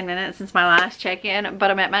 5-10 minutes since my last check-in,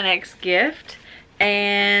 but I'm at my next gift,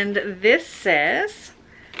 and this says,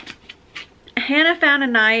 Hannah found a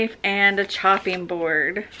knife and a chopping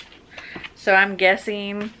board. So I'm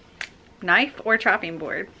guessing knife or chopping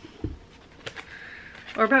board,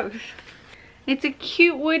 or both. It's a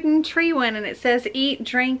cute wooden tree one, and it says eat,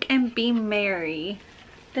 drink, and be merry.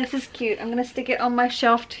 This is cute. I'm gonna stick it on my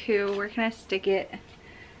shelf too. Where can I stick it?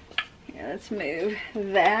 Let's move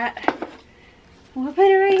that. We'll put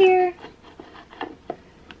it right here.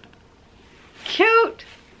 Cute.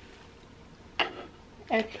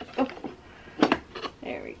 Okay. Oh.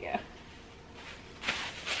 There we go.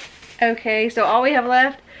 Okay, so all we have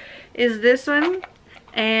left is this one.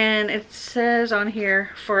 And it says on here,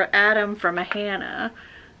 for Adam from Hannah.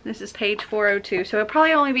 This is page 402. So it'll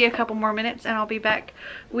probably only be a couple more minutes and I'll be back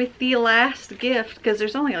with the last gift because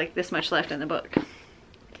there's only like this much left in the book.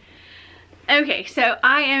 Okay, so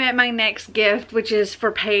I am at my next gift, which is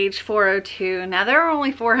for page 402. Now there are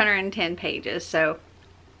only 410 pages, so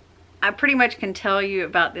I pretty much can tell you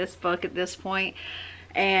about this book at this point.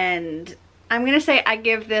 And I'm gonna say I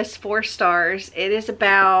give this 4 stars. It is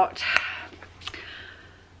about,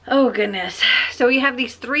 oh goodness. So we have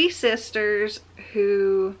these 3 sisters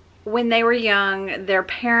who, when they were young, their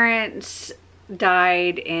parents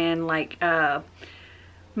died in like a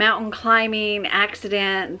mountain climbing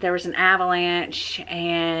accident. There was an avalanche,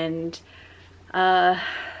 and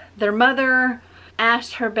their mother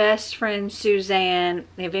asked her best friend Suzanne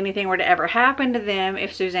if anything were to ever happen to them,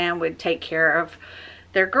 if Suzanne would take care of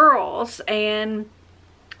their girls. And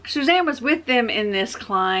Suzanne was with them in this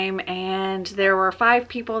climb, and there were 5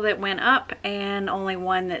 people that went up and only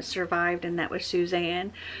 1 that survived, and that was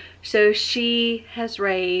Suzanne. So she has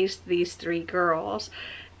raised these 3 girls,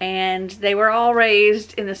 and they were all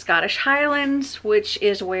raised in the Scottish Highlands, which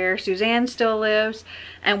is where Suzanne still lives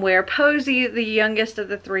and where Posy, the youngest of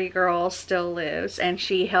the 3 girls, still lives. And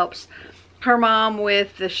she helps her mom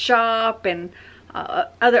with the shop and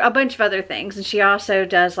a bunch of other things. And she also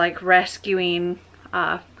does like rescuing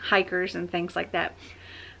hikers and things like that.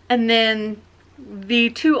 And then the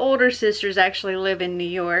 2 older sisters actually live in New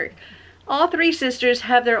York. All 3 sisters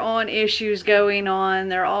have their own issues going on.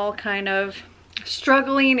 They're all kind of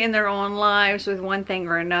struggling in their own lives with one thing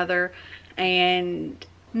or another, and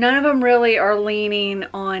none of them really are leaning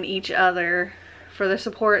on each other for the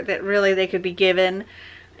support that really they could be given.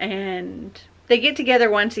 And they get together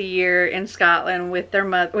once a year in Scotland with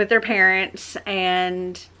their parents,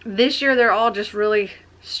 and this year they're all just really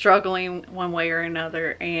struggling one way or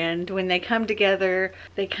another. And when they come together,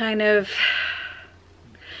 they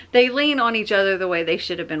lean on each other the way they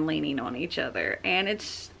should have been leaning on each other. And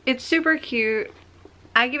it's super cute.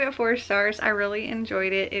 I give it 4 stars. I really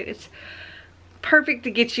enjoyed it. It's perfect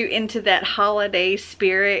to get you into that holiday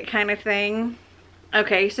spirit kind of thing.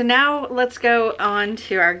 Okay, so now let's go on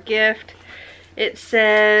to our gift. It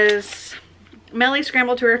says, Melly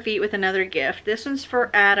scrambled to her feet with another gift. This one's for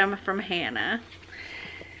Adam from Hannah.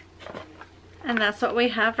 And that's what we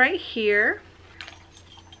have right here.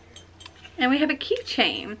 And we have a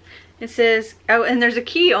keychain. It says, oh, and there's a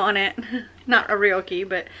key on it. Not a real key,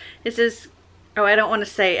 but it says, oh, I don't want to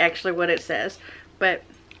say actually what it says, but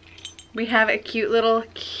we have a cute little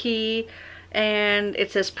key, and it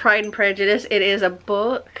says Pride and Prejudice. It is a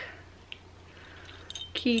book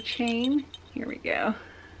keychain. Here we go.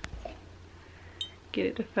 Get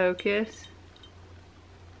it to focus.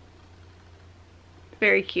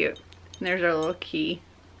 Very cute. And there's our little key.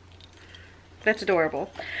 That's adorable.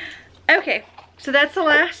 Okay, so that's the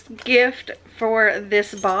last gift for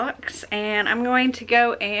this box, and I'm going to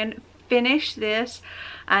go and finish this.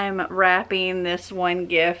 I'm wrapping this one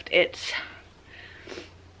gift.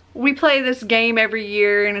 We play this game every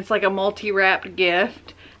year, and it's like a multi-wrapped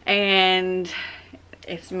gift, and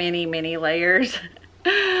it's many, many layers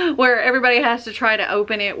where everybody has to try to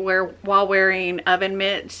open it while wearing oven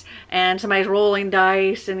mitts, and somebody's rolling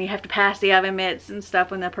dice, and you have to pass the oven mitts and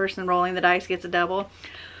stuff when the person rolling the dice gets a double.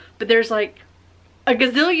 But there's like a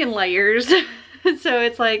gazillion layers. So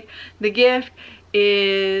it's like the gift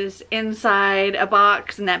is inside a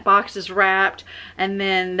box, and that box is wrapped, and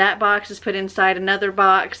then that box is put inside another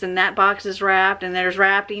box, and that box is wrapped, and there's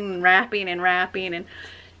wrapping and wrapping and wrapping, and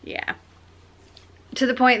yeah. To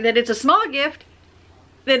the point that it's a small gift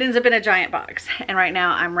that ends up in a giant box. And right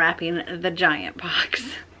now I'm wrapping the giant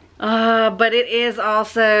box. But it is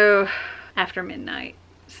also after midnight,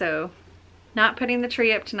 so not putting the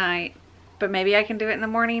tree up tonight, but maybe I can do it in the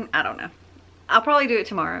morning. I don't know. I'll probably do it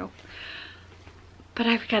tomorrow, but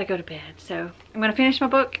I've got to go to bed. So I'm going to finish my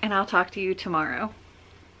book, and I'll talk to you tomorrow.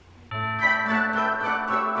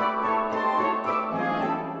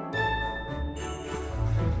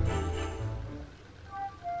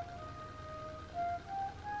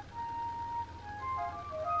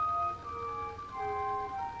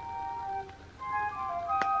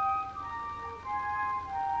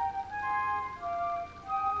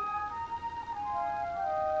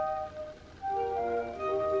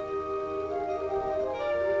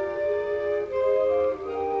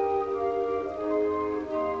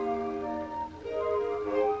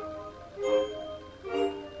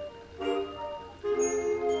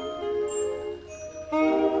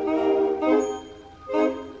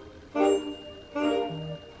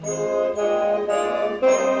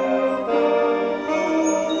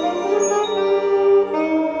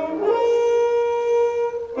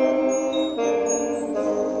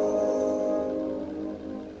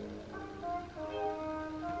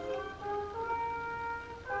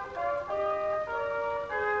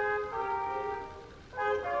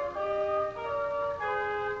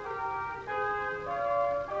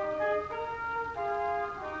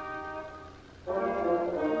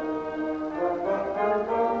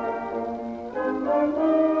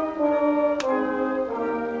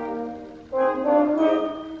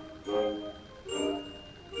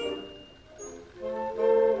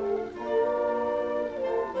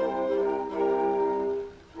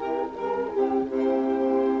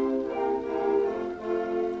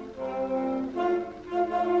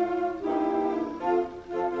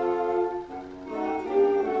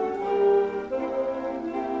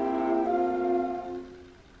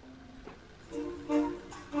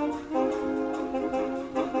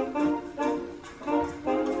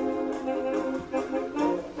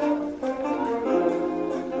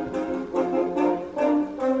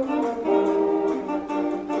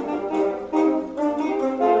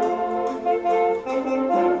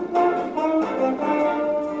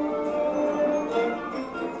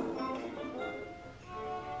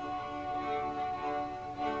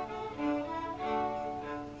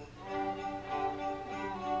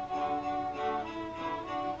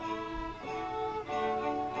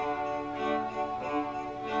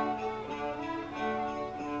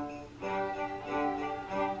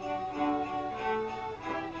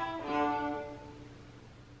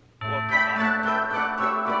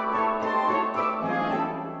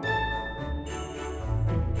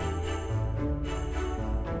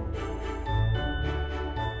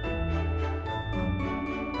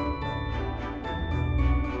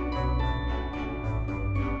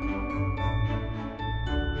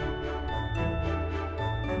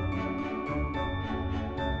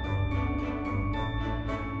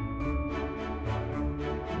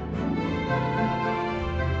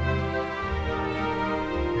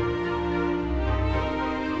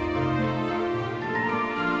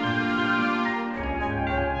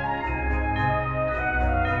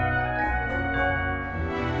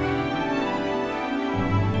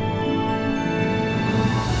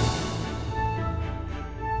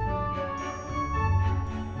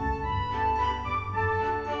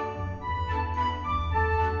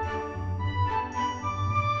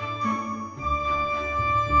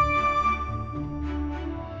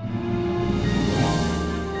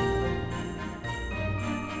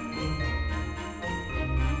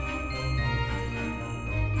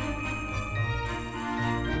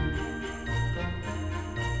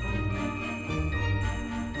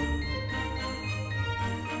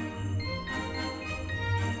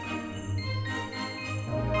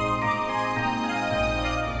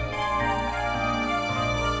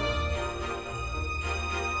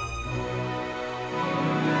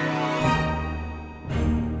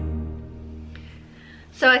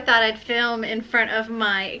 So I thought I'd film in front of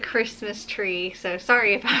my Christmas tree. So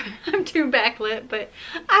sorry if I'm too backlit, but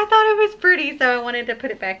I thought it was pretty, so I wanted to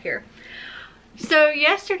put it back here. So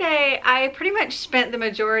yesterday I pretty much spent the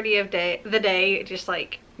majority of the day just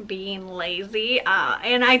like being lazy,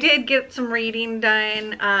 and I did get some reading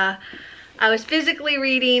done. I was physically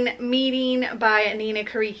reading Meeting by Nina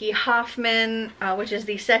Kariki Hoffman, which is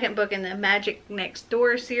the second book in the Magic Next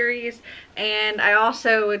Door series. And I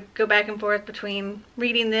also would go back and forth between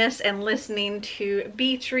reading this and listening to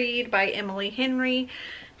Beach Read by Emily Henry.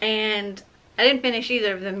 And I didn't finish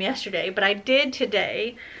either of them yesterday, but I did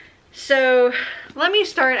today. So let me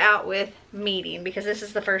start out with Meeting, because this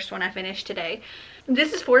is the first one I finished today.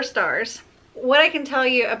 This is 4 stars. What I can tell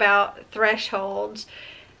you about Thresholds,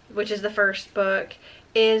 which is the first book,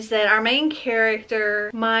 is that our main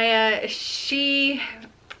character, Maya, she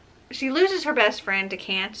loses her best friend to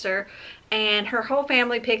cancer, and her whole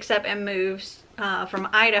family picks up and moves from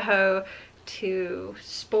Idaho to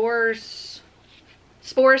Spores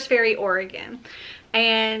Ferry, Oregon.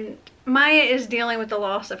 And Maya is dealing with the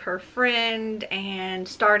loss of her friend and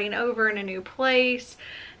starting over in a new place.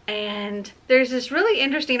 And there's this really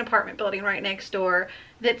interesting apartment building right next door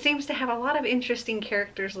that seems to have a lot of interesting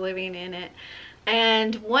characters living in it.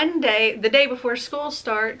 And one day, the day before school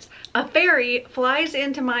starts, a fairy flies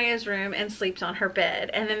into Maya's room and sleeps on her bed.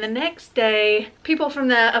 And then the next day, people from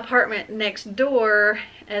the apartment next door,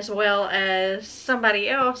 as well as somebody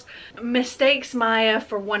else, mistakes Maya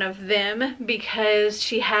for one of them because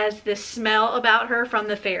she has this smell about her from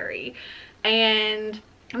the fairy. And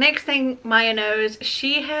next thing Maya knows,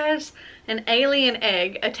 she has an alien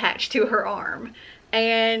egg attached to her arm.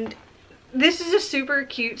 And this is a super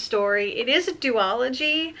cute story. It is a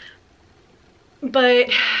duology, but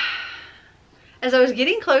as I was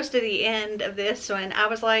getting close to the end of this one, I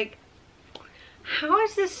was like, how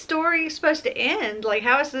is this story supposed to end? Like,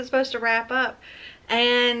 how is it supposed to wrap up?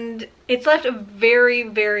 And it's left very,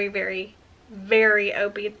 very, very, very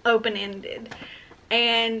open-ended.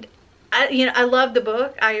 And I love the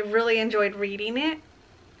book. I really enjoyed reading it.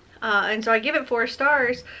 And so I give it 4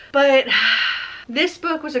 stars. But this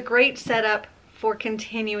book was a great setup for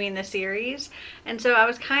continuing the series. And so I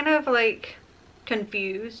was kind of like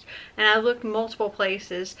confused. And I looked multiple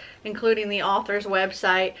places, including the author's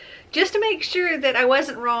website, just to make sure that I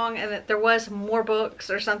wasn't wrong and that there was more books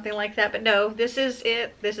or something like that. But no, this is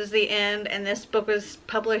it. This is the end. And this book was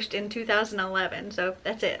published in 2011. So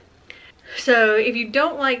that's it. So if you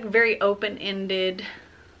don't like very open-ended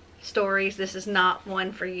stories, this is not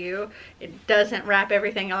one for you. It doesn't wrap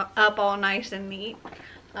everything up all nice and neat.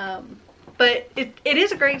 But it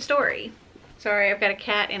is a great story. Sorry, I've got a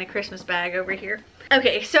cat in a Christmas bag over here.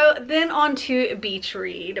 Okay, so then on to Beach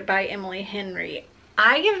Read by Emily Henry.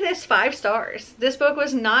 I give this 5 stars. This book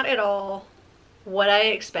was not at all what I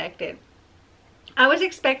expected. I was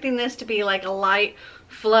expecting this to be like a light,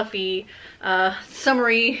 fluffy,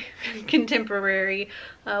 summery contemporary,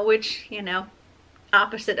 which, you know,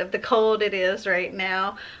 opposite of the cold it is right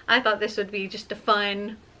now. I thought this would be just a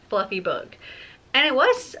fun, fluffy book. And it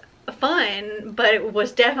was fun, but it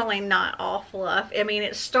was definitely not all fluff. I mean,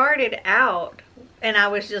 it started out and I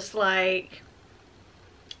was just like,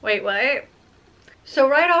 wait, what? So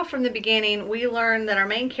right off from the beginning, we learned that our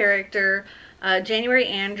main character, January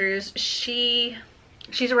Andrews, she's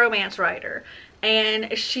a romance writer.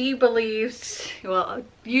 And she believes, well,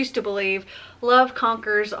 used to believe, love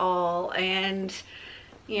conquers all, and,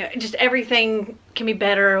 you know, just everything can be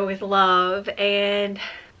better with love. And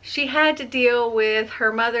she had to deal with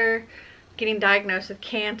her mother getting diagnosed with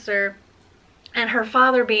cancer, and her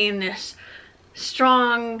father being this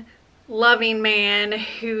strong, loving man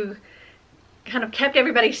who kind of kept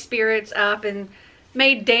everybody's spirits up and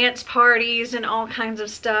made dance parties and all kinds of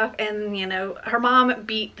stuff. And, you know, her mom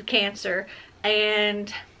beat the cancer.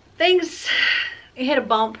 And things hit a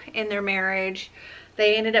bump in their marriage.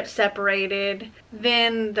 They ended up separated.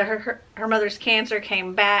 Then her mother's cancer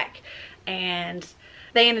came back and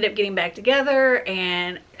they ended up getting back together,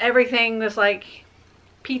 and everything was like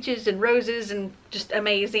peaches and roses and just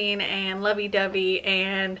amazing and lovey-dovey,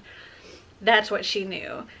 and that's what she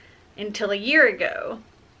knew until a year ago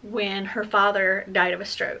when her father died of a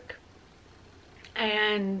stroke.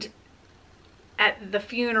 And at the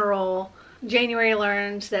funeral, January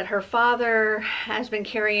learns that her father has been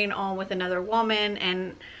carrying on with another woman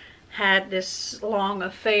and had this long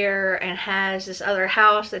affair and has this other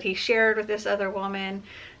house that he shared with this other woman.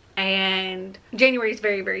 And January's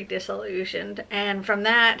very, very disillusioned. And from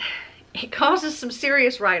that, it causes some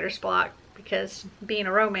serious writer's block, because being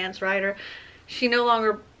a romance writer, she no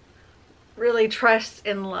longer really trusts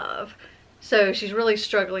in love. So she's really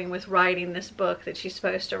struggling with writing this book that she's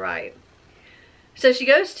supposed to write. So she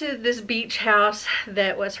goes to this beach house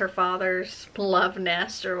that was her father's love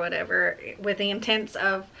nest or whatever, with the intents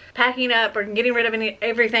of packing up or getting rid of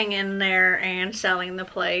everything in there and selling the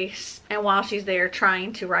place. And while she's there,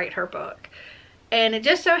 trying to write her book. And it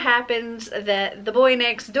just so happens that the boy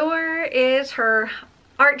next door is her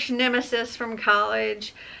arch nemesis from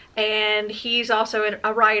college. And he's also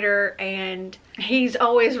a writer, and he's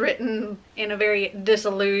always written in a very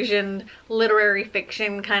disillusioned literary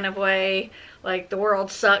fiction kind of way, like the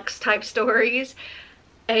world sucks type stories.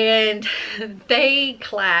 And they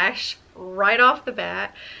clash right off the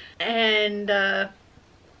bat, and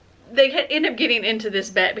they end up getting into this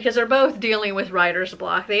bet because they're both dealing with writer's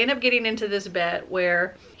block. They end up getting into this bet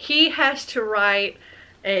where he has to write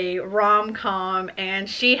a rom-com and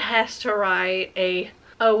she has to write a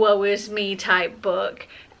oh woe is me type book,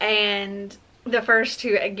 and the first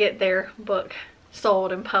to get their book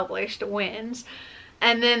sold and published wins.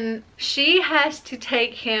 And then she has to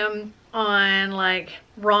take him on like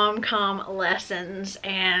rom-com lessons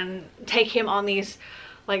and take him on these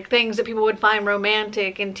like things that people would find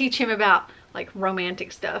romantic and teach him about like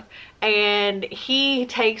romantic stuff. And he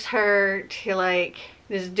takes her to like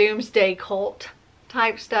this doomsday cult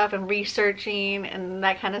type stuff and researching and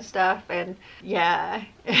that kind of stuff. And yeah,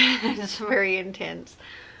 it's very intense.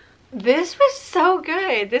 This was so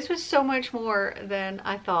good. This was so much more than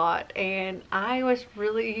I thought, and I was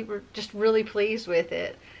really pleased with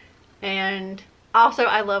it. And also,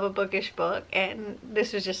 I love a bookish book, and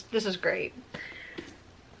this is great.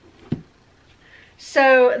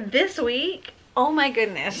 So this week, oh my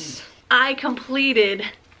goodness, I completed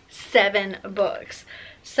 7 books.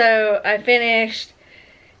 So I finished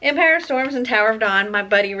Empire of Storms and Tower of Dawn, my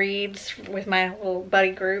buddy reads with my little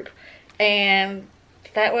buddy group, and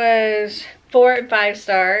that was 4 and 5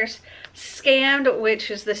 stars. Scammed,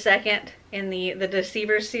 which is the second in the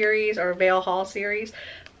Deceiver series or Vale Hall series,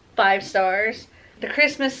 5 stars. The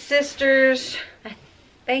Christmas Sisters, I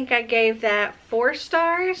think I gave that 4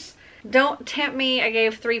 stars. Don't Tempt Me, I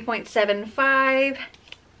gave 3.75.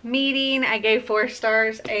 Meeting, I gave 4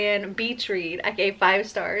 stars. And Beach Read, I gave 5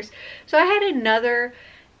 stars. So I had another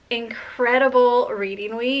incredible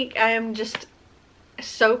reading week. I am just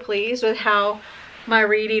so pleased with how my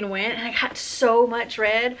reading went, and I got so much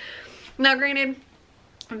read. Now granted,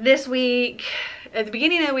 this week, at the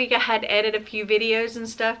beginning of the week, I had to edit a few videos and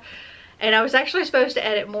stuff, and I was actually supposed to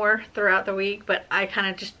edit more throughout the week, but I kind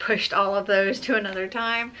of just pushed all of those to another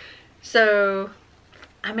time. So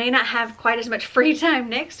I may not have quite as much free time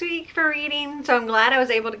next week for reading, so I'm glad I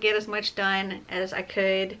was able to get as much done as I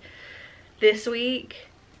could this week.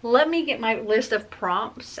 Let me get my list of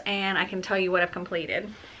prompts and I can tell you what I've completed.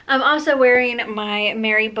 I'm also wearing my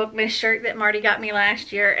Merry Bookmas shirt that Marty got me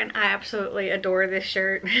last year, and I absolutely adore this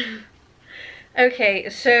shirt. Okay,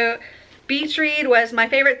 so Beach Read was my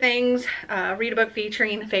favorite things. Read a book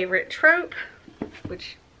featuring favorite trope,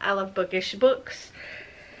 which I love bookish books.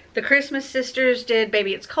 The Christmas Sisters did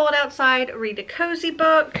Baby It's Cold Outside, read a cozy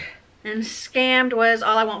book. And Scammed was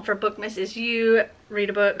All I Want for Bookmas Is You, read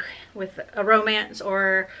a book with a romance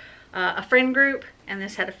or a friend group. And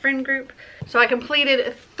this had a friend group. So I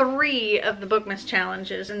completed 3 of the Bookmas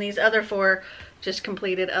challenges, and these other 4 just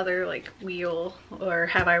completed other like wheel or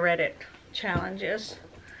have I read it challenges.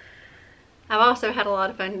 I've also had a lot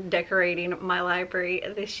of fun decorating my library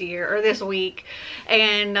this year, or this week,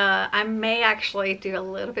 and I may actually do a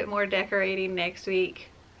little bit more decorating next week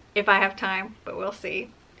if I have time, but we'll see.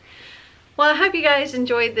 Well, I hope you guys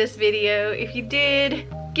enjoyed this video. If you did,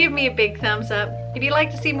 give me a big thumbs up. If you'd like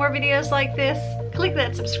to see more videos like this, click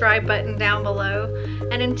that subscribe button down below.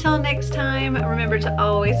 And until next time, remember to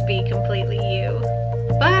always be completely